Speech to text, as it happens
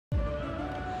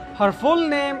Her full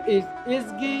name is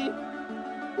Ezgi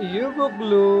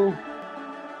Eyüboğlu.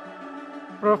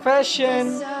 Profession: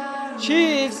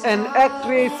 she is an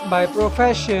actress by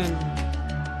profession.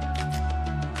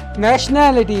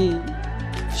 Nationality: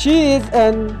 she is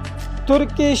an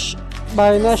Turkish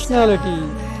by nationality.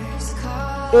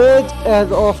 Age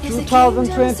as of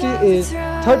 2020 is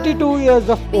 32 years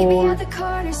of old.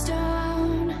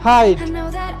 Height: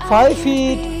 5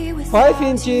 feet 5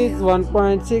 inches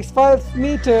 1.65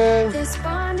 meters.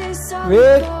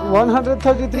 Weight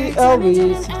 133 lb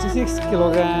 66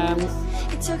 kilograms.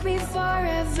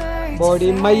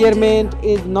 Body measurement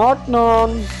is not known.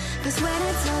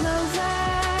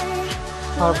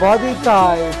 Her body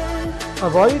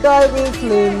type is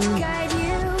slim.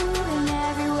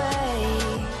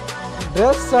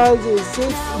 Dress size is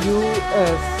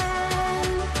 6US.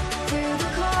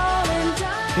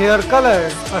 Hair color: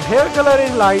 her hair color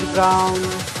is light brown.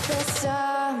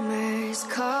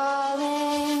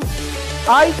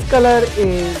 Eyes color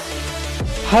is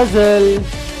hazel.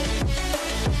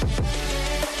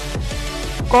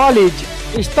 College: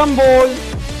 Istanbul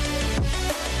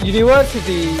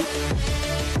University.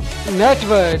 Net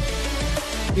worth: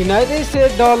 United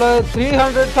States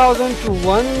 $300,000 to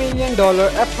 $1 million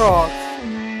approx.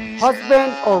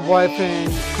 Husband or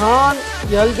boyfriend: Khan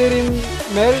Yildirim,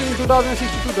 married in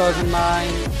 2006 to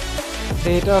 2009.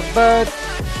 Date of birth: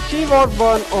 she was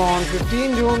born on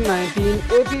 15 June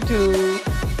 1982.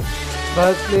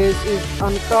 Birthplace is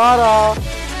Ankara,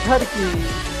 Turkey.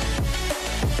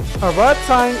 Her birth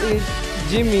sign is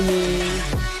Gemini.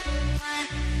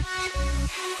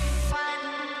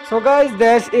 So guys,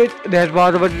 that's it. That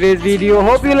was about today's video.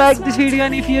 Hope you liked this video,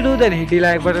 and if you do, then hit the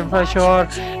like button for sure.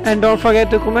 And don't forget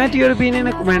to comment your opinion in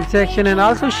the comment section, and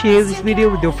also share this video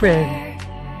with your friends.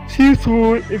 See you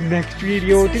soon in next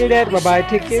video. Till that, bye bye.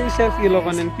 Take care of yourself, your loved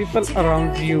ones, and people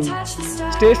around you.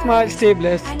 Stay smart, stay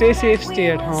blessed, stay safe, stay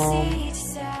at home.